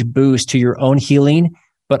 huge boost to your own healing,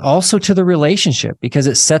 but also to the relationship because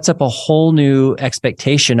it sets up a whole new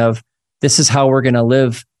expectation of this is how we're going to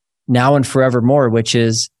live now and forevermore, which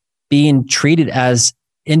is being treated as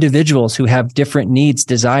individuals who have different needs,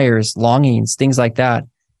 desires, longings, things like that,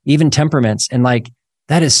 even temperaments. And like,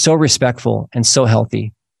 that is so respectful and so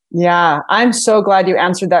healthy. Yeah, I'm so glad you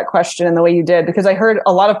answered that question in the way you did, because I heard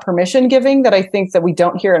a lot of permission giving that I think that we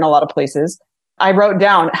don't hear in a lot of places. I wrote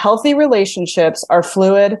down healthy relationships are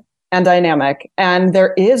fluid and dynamic. And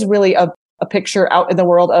there is really a picture out in the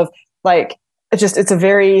world of like, it's a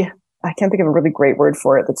very, I can't think of a really great word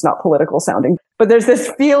for it that's not political sounding, but there's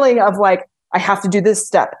this feeling of like, I have to do this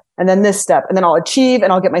step and then this step, and then I'll achieve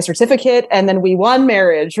and I'll get my certificate. And then we won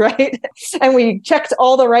marriage, right? And we checked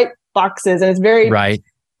all the right boxes, and it's very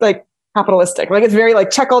like capitalistic. Like it's very like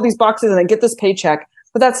check all these boxes and then get this paycheck.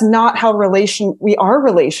 But that's not how we are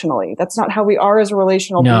relationally. That's not how we are as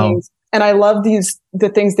relational beings. And I love the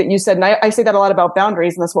things that you said. And I say that a lot about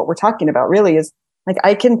boundaries. And that's what we're talking about really, is like,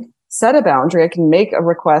 I can set a boundary. I can make a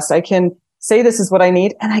request. I can say, this is what I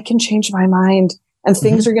need, and I can change my mind, and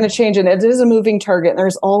things are going to change. And it is a moving target. And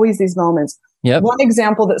there's always these moments. Yep. One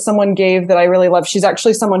example that someone gave that I really love, she's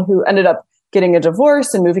actually someone who ended up getting a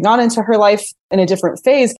divorce and moving on into her life in a different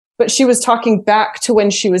phase. But she was talking back to when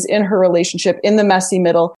she was in her relationship in the messy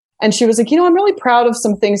middle. And she was like, I'm really proud of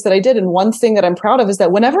some things that I did. And one thing that I'm proud of is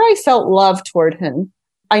that whenever I felt love toward him,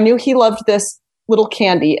 I knew he loved this little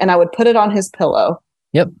candy, and I would put it on his pillow.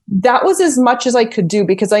 Yep. That was as much as I could do,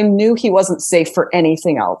 because I knew he wasn't safe for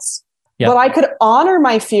anything else. Yep. But I could honor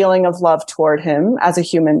my feeling of love toward him as a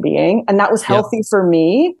human being. And that was healthy for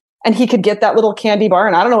me. And he could get that little candy bar,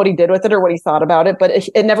 and I don't know what he did with it or what he thought about it, but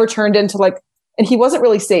it never turned into like, and he wasn't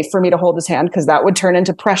really safe for me to hold his hand, because that would turn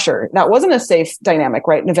into pressure. That wasn't a safe dynamic,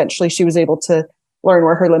 right? And eventually she was able to learn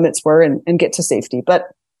where her limits were and get to safety. But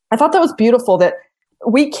I thought that was beautiful, that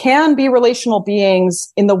we can be relational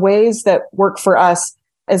beings in the ways that work for us,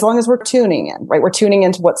 as long as we're tuning in, right? We're tuning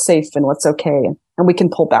into what's safe and what's okay. And we can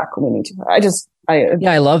pull back when we need to.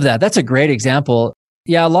 I love that. That's a great example.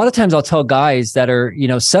 Yeah. A lot of times I'll tell guys that are,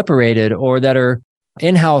 separated, or that are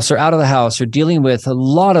in-house or out of the house, or dealing with a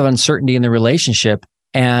lot of uncertainty in the relationship,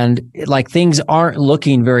 and like things aren't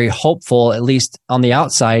looking very hopeful, at least on the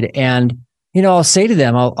outside. And, I'll say to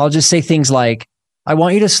them, I'll just say things like, I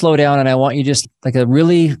want you to slow down, and I want you just like a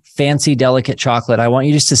really fancy, delicate chocolate. I want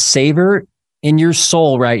you just to savor in your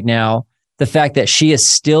soul right now the fact that she is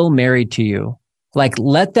still married to you. Like,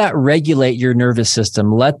 let that regulate your nervous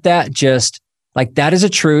system. Let that just, like, that is a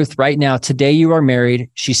truth right now. Today you are married.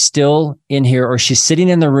 She's still in here, or she's sitting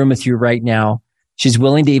in the room with you right now. She's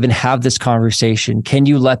willing to even have this conversation. Can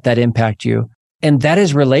you let that impact you? And that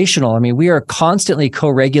is relational. I mean, we are constantly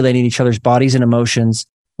co-regulating each other's bodies and emotions,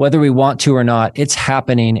 whether we want to or not. It's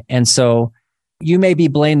happening. And so you may be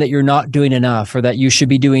blamed that you're not doing enough, or that you should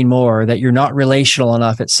be doing more, or that you're not relational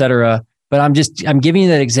enough, et cetera. But I'm giving you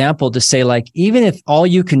that example to say, like, even if all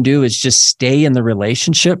you can do is just stay in the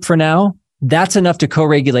relationship for now, that's enough to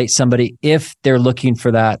co-regulate somebody if they're looking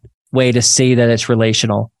for that way to say that it's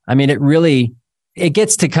relational. I mean, it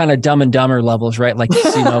gets to kind of Dumb and Dumber levels, right? Like,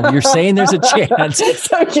 you're saying there's a chance.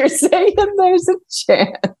 So you're saying there's a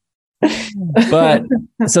chance. But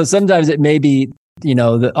so sometimes it may be,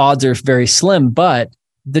 the odds are very slim, but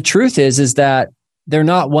the truth is that they're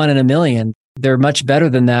not 1 in a million. They're much better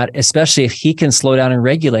than that, especially if he can slow down and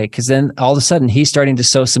regulate, because then all of a sudden he's starting to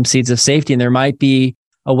sow some seeds of safety, and there might be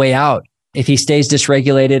a way out. If he stays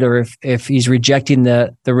dysregulated, or if he's rejecting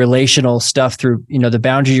the relational stuff through, the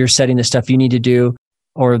boundary you're setting, the stuff you need to do,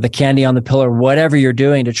 or the candy on the pillow, or whatever you're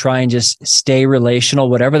doing to try and just stay relational,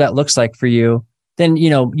 whatever that looks like for you, then,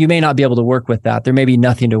 you may not be able to work with that. There may be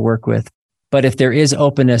nothing to work with. But if there is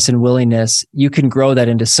openness and willingness, you can grow that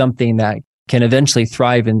into something that can eventually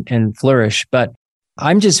thrive and flourish. But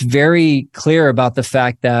I'm just very clear about the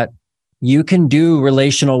fact that you can do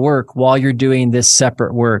relational work while you're doing this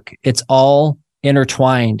separate work. It's all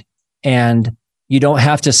intertwined, and you don't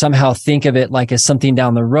have to somehow think of it like as something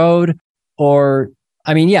down the road, or,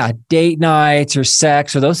 date nights or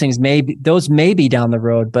sex or those things may be down the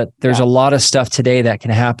road, but there's a lot of stuff today that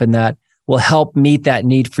can happen that will help meet that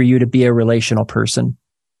need for you to be a relational person.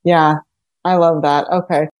 Yeah, I love that.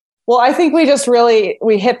 Okay. Well, I think we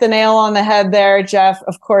hit the nail on the head there, Jeff.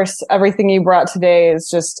 Of course, everything you brought today is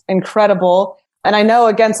just incredible. And I know,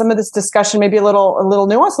 again, some of this discussion may be a little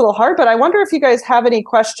nuanced, a little hard, but I wonder if you guys have any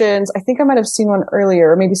questions. I think I might have seen one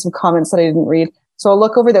earlier, or maybe some comments that I didn't read. So I'll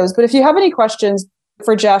look over those. But if you have any questions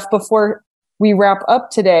for Jeff before we wrap up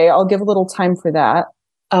today, I'll give a little time for that.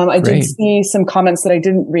 I did see some comments that I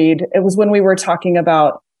didn't read. It was when we were talking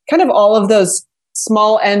about kind of all of those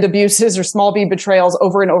small end abuses or small B betrayals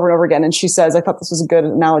over and over and over again. And she says, I thought this was a good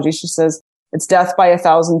analogy. She says, it's death by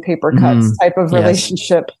 1,000 paper cuts type of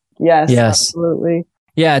relationship. Yes, absolutely.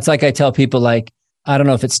 Yeah. It's like I tell people, like, I don't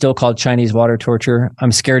know if it's still called Chinese water torture.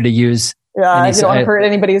 I'm scared to use. Yeah, you don't want to hurt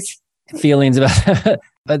anybody's feelings about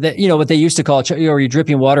what they used to call you're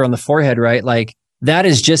dripping water on the forehead, right? Like that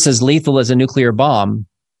is just as lethal as a nuclear bomb.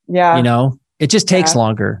 Yeah. It just takes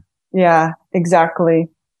longer. Yeah, exactly.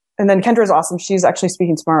 And then Kendra's awesome. She's actually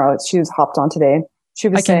speaking tomorrow. She's hopped on today. She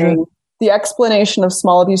was saying the explanation of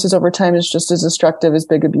small abuses over time is just as destructive as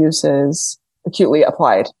big abuses acutely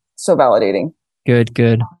applied. So validating. Good.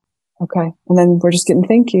 Okay. And then we're just getting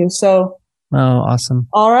thank you. So. Oh, awesome.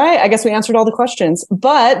 All right. I guess we answered all the questions.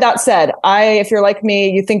 But that said, if you're like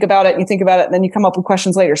me, you think about it, and then you come up with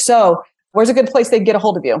questions later. So where's a good place they can get a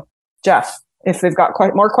hold of you, Jeff, if they've got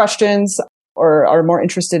more questions or are more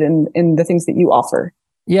interested in the things that you offer?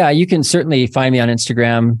 Yeah, you can certainly find me on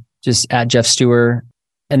Instagram, just at Jeff Stewart.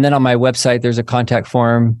 And then on my website, there's a contact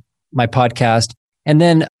form, my podcast. And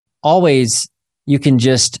then always you can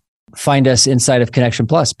just find us inside of Connection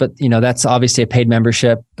Plus. But, that's obviously a paid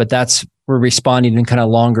membership, but we're responding in kind of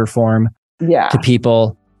longer form to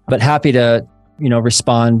people. But happy to,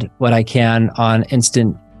 respond what I can on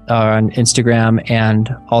Instagram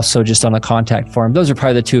and also just on a contact form. Those are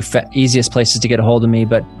probably the two easiest places to get a hold of me,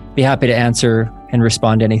 but be happy to answer and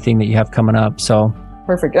respond to anything that you have coming up. So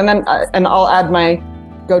perfect. And then I'll add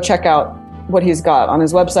go check out what he's got on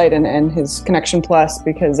his website and his Connection Plus,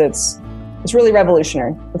 because it's really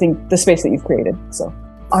revolutionary. I think the space that you've created. So,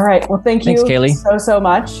 all right. Well, thank you. Thanks, KayLee. so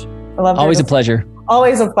much. I love it. Always a pleasure.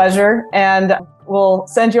 Always a pleasure. And we'll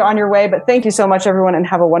send you on your way. But thank you so much, everyone, and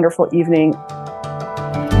have a wonderful evening.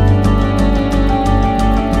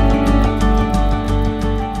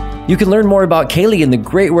 You can learn more about KayLee and the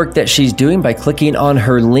great work that she's doing by clicking on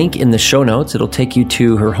her link in the show notes. It'll take you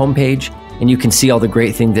to her homepage, and you can see all the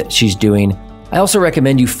great things that she's doing. I also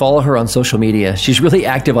recommend you follow her on social media. She's really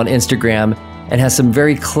active on Instagram and has some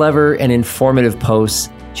very clever and informative posts.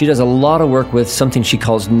 She does a lot of work with something she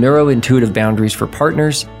calls neurointuitive boundaries for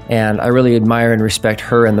partners, and I really admire and respect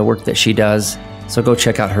her and the work that she does. So go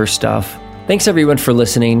check out her stuff. Thanks everyone for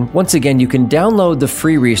listening. Once again, you can download the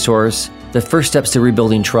free resource, The First Steps to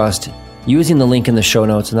Rebuilding Trust, using the link in the show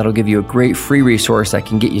notes, and that'll give you a great free resource that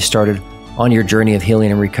can get you started on your journey of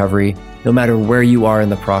healing and recovery, no matter where you are in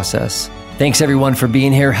the process. Thanks everyone for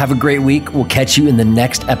being here. Have a great week. We'll catch you in the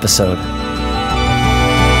next episode.